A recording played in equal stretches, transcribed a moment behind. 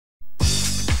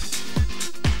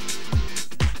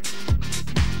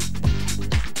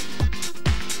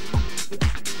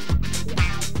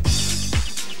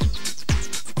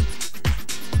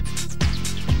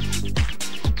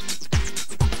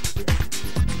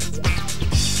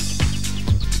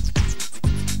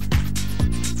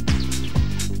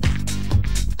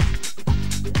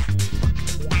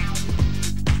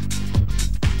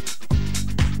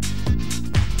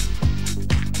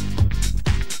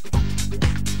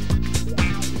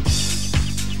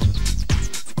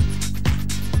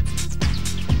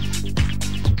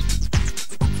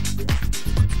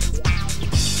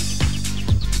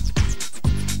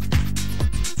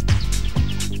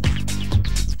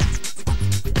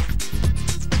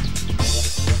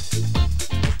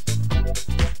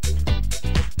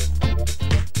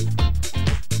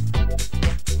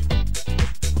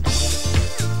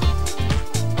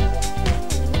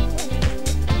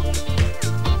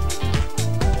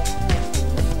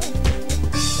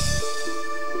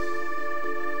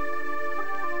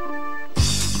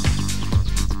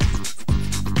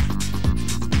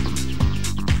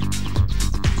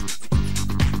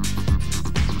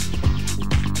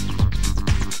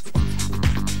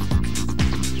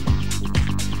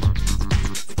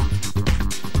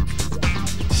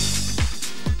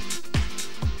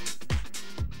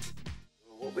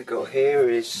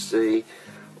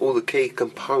key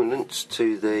components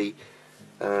to the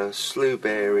slew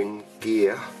bearing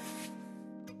gear.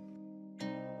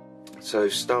 So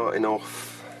starting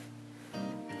off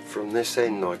from this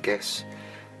end, I guess,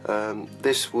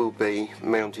 this will be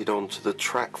mounted onto the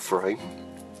track frame.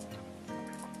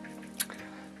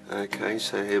 Okay,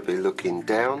 so he'll be looking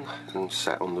down and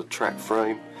sat on the track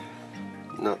frame,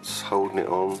 nuts holding it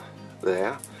on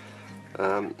there.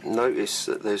 Notice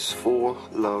that there's 4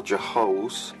 larger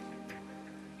holes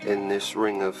in this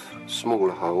ring of smaller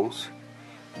holes.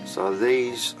 So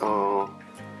these are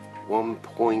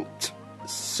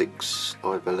 1.6,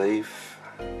 I believe,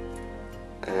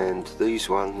 and these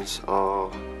ones are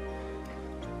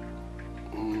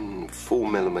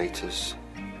 4mm,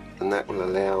 and that will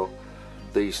allow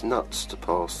these nuts to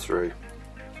pass through.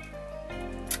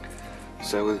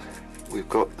 So we've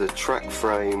got the track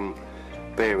frame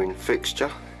bearing fixture.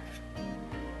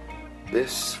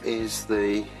 This is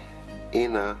the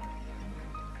inner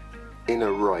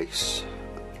race,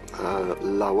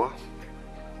 lower,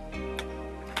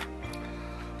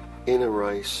 inner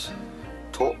race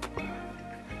top,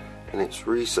 and it's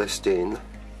recessed in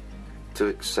to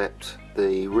accept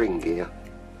the ring gear,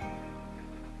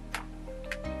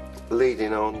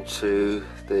 leading on to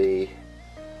the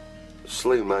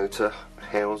slew motor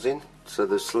housing. So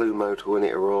the slew motor, when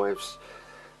it arrives,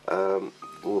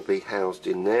 will be housed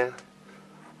in there,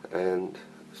 and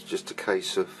it's just a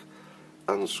case of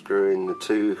unscrewing the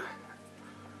 2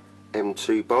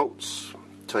 M2 bolts,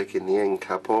 taking the end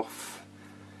cap off,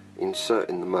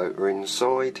 inserting the motor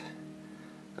inside.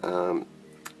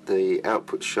 The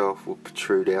output shaft will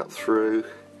protrude out through,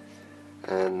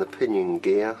 and the pinion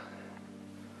gear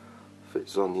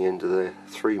fits on the end of the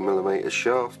 3mm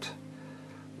shaft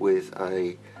with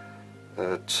a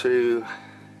 2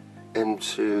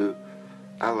 M2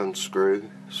 Allen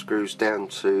screws down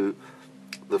to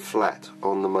the flat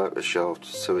on the motor shaft,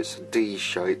 so it's a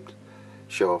D-shaped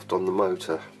shaft on the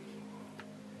motor.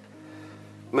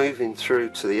 Moving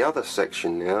through to the other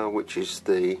section now, which is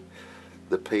the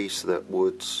piece that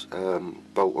would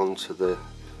bolt onto the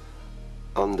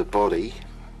underbody.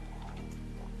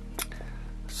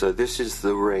 So this is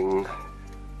the ring.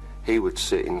 He would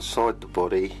sit inside the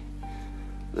body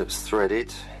that's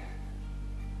threaded,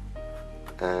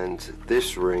 and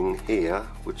this ring here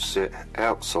would sit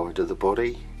outside of the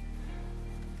body,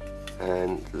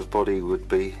 and the body would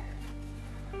be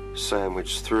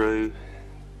sandwiched through,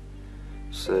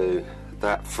 so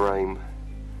that frame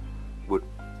would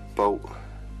bolt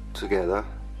together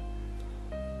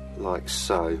like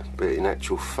so, but in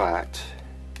actual fact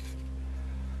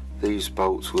these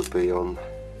bolts would be on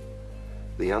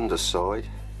the underside,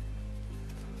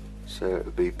 so it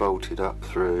would be bolted up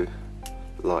through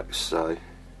like so.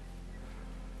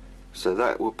 So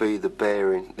that will be the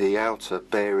bearing, the outer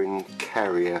bearing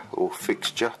carrier or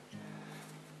fixture.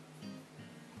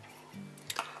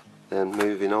 Then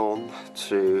moving on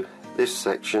to this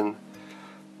section,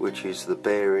 which is the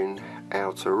bearing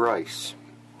outer race.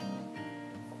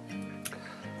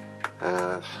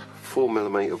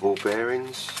 4mm ball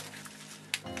bearings.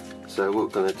 So what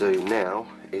we're going to do now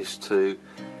is to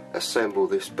assemble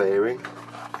this bearing.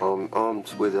 I'm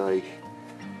armed with a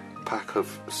pack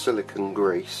of silicone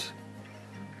grease,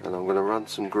 and I'm going to run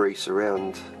some grease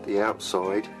around the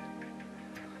outside,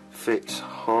 fit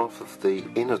half of the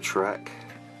inner track,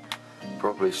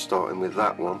 probably starting with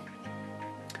that one,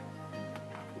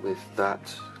 with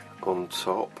that on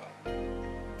top,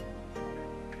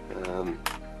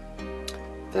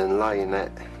 then laying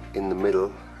that in the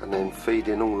middle, and then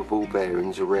feeding all the ball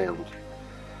bearings around.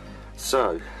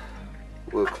 So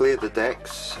we'll clear the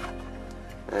decks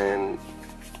and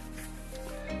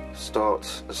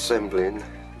start assembling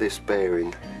this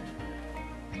bearing.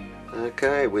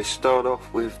 Okay, we start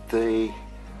off with the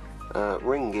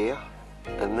ring gear,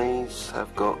 and these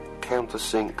have got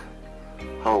countersink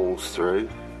holes through,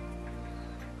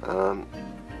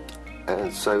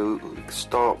 and so we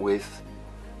start with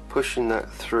pushing that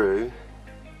through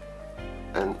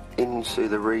and into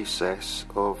the recess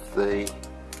of the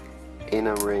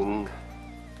inner ring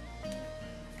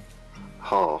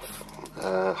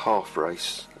half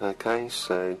race. Okay,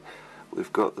 so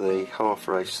we've got the half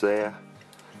race there,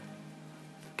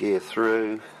 gear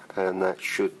through, and that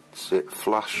should sit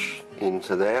flush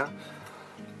into there.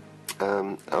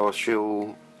 I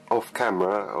shall, off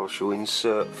camera, I shall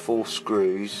insert 4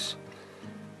 screws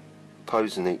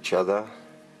opposing each other,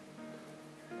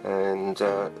 and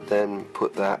then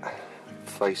put that,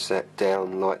 face that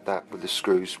down like that with the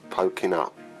screws poking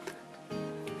up.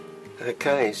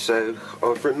 Okay, so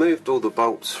I've removed all the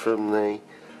bolts from the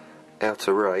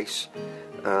outer race,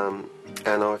 and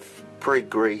I've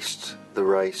pre-greased the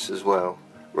race as well,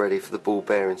 ready for the ball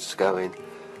bearings to go in.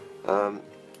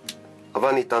 I've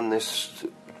only done this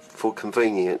for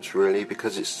convenience really,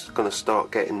 because it's going to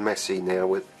start getting messy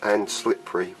now and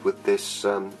slippery with this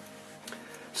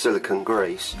silicone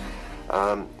grease,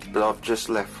 but I've just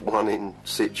left one in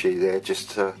situ there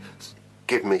just to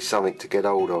give me something to get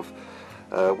hold of.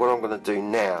 What I'm going to do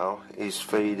now is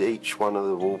feed each one of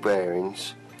the ball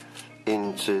bearings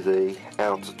into the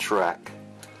outer track,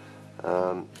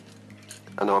 and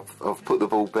I've put the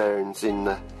ball bearings in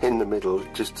the middle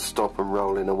just to stop them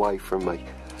rolling away from me.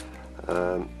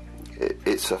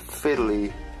 It's a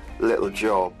fiddly little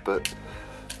job, but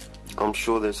I'm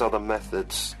sure there's other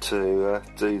methods to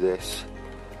do this,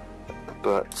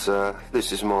 but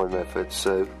this is my method.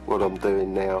 So what I'm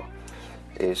doing now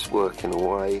is working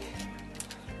away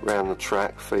round the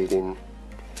track, feeding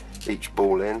each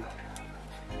ball in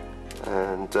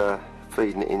and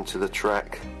feeding it into the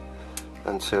track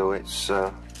until it's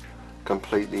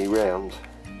completely round.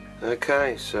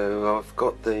 Okay, so I've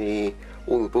got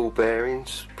all the ball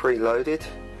bearings preloaded,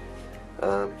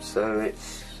 so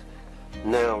it's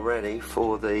now ready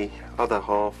for the other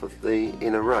half of the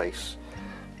inner race.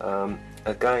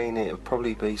 Again, it'll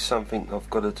probably be something I've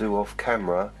got to do off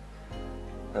camera,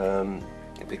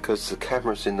 because the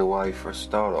camera's in the way for a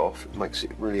start off. It makes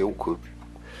it really awkward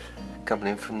coming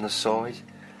in from the side,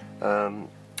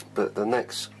 but the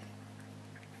next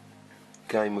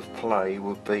game of play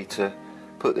would be to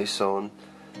put this on,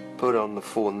 put on the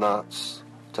 4 nuts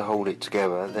to hold it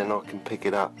together, then I can pick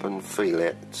it up and feel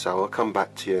it. So I'll come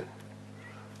back to you.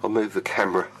 I'll move the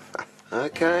camera.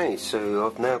 Okay, so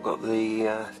I've now got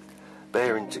the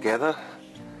bearing together.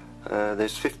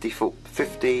 There's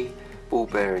 50 ball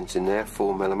bearings in there,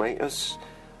 4mm,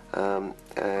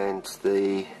 and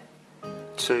the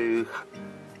 2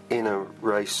 inner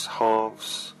race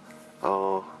halves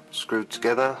are screwed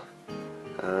together,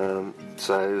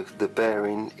 so the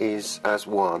bearing is as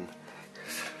one.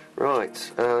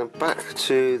 Right, back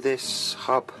to this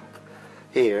hub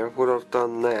here. What I've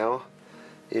done now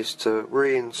is to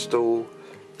reinstall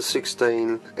the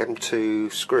 16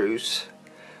 M2 screws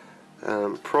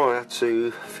prior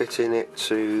to fitting it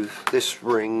to this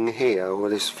ring here, or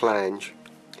this flange.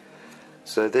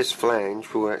 So this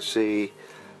flange will actually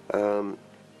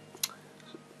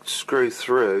screw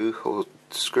through or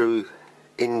screw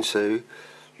into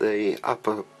the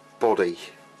upper body.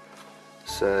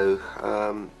 So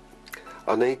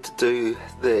I need to do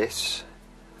this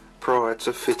prior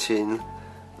to fitting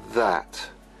that,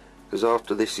 because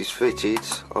after this is fitted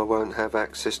I won't have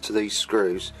access to these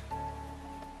screws.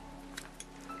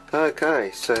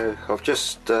 Okay, so I've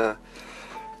just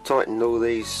tightened all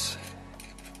these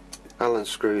Allen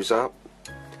screws up,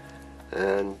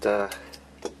 and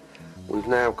we've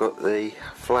now got the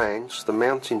flange, the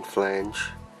mounting flange,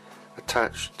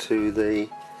 attached to the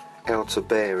outer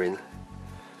bearing.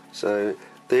 So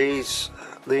these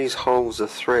holes are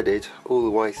threaded all the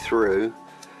way through,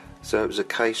 so it was a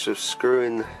case of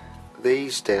screwing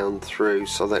these down through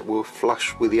so that we'll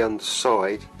flush with the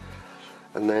underside,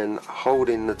 and then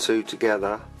holding the two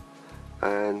together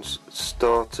and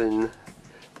starting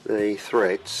the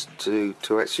threads to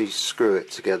actually screw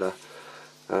it together.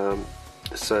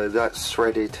 So that's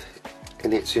threaded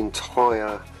in its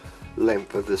entire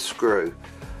length of the screw.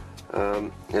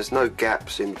 There's no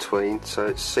gaps in between, so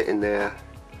it's sitting there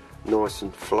nice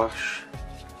and flush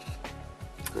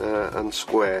and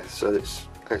square, so it's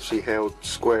actually held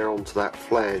square onto that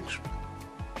flange.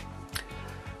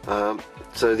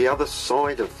 So the other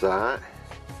side of that,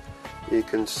 you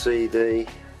can see the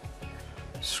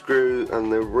screw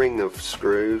and the ring of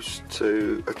screws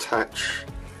to attach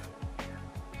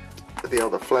the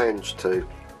other flange to.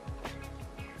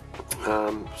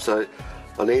 So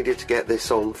I needed to get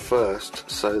this on first,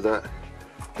 so that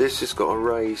this has got a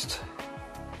raised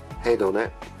head on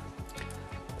it,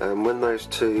 and when those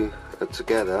two are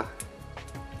together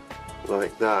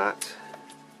like that,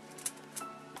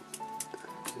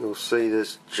 you'll see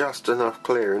there's just enough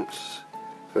clearance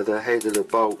for the head of the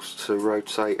bolts to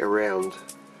rotate around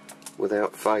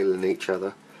without failing each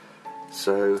other.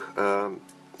 So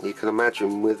you can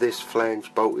imagine with this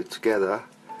flange bolted together,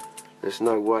 there's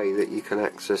no way that you can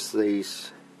access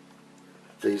these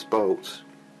bolts.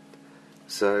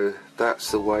 So that's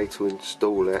the way to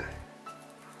install it,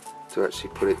 to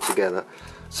actually put it together.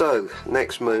 So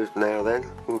next move now then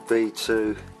would be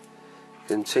to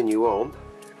continue on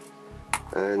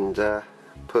and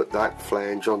put that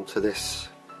flange onto this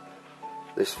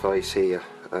face here.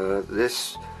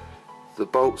 The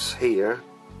bolts here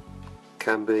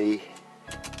can be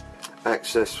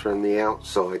accessed from the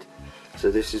outside,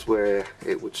 so this is where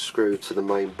it would screw to the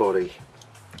main body.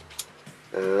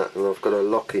 and I've got a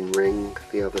locking ring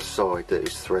the other side that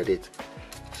is threaded,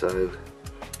 so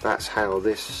that's how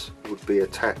this would be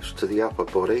attached to the upper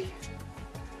body.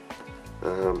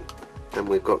 And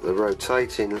we've got the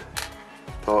rotating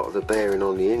part of the bearing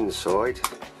on the inside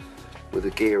with a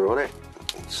gear on it,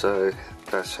 so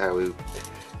that's how it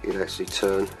actually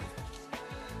turn.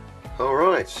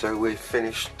 Alright, so we've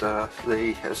finished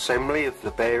the assembly of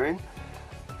the bearing.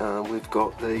 We've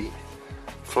got the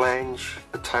flange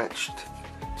attached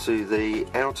to the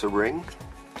outer ring,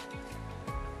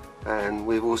 and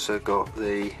we've also got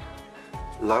the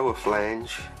lower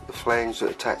flange, the flange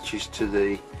that attaches to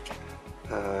the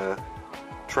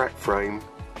track frame,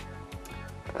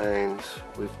 and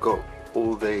we've got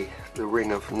all the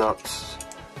ring of nuts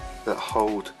that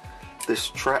hold this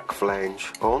track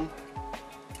flange on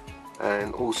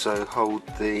and also hold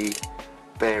the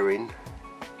bearing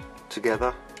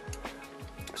together.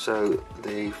 So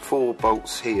the 4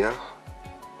 bolts here,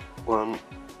 1,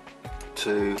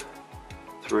 2,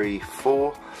 3,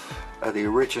 4, are the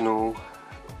original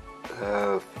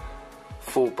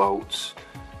 4 bolts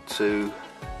to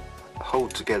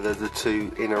hold together the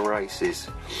 2 inner races,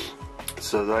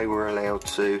 so they were allowed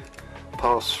to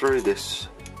pass through this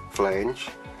flange,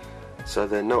 so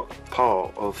they're not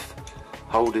part of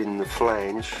holding the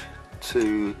flange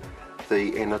to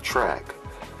the inner track.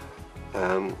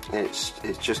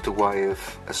 It's just a way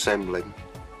of assembling.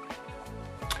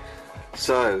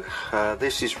 So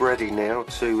this is ready now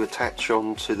to attach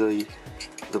onto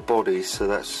the body, so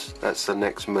that's the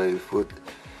next move. We'll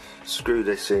screw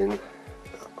this in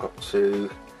up to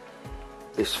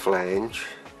this flange.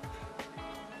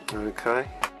 Okay.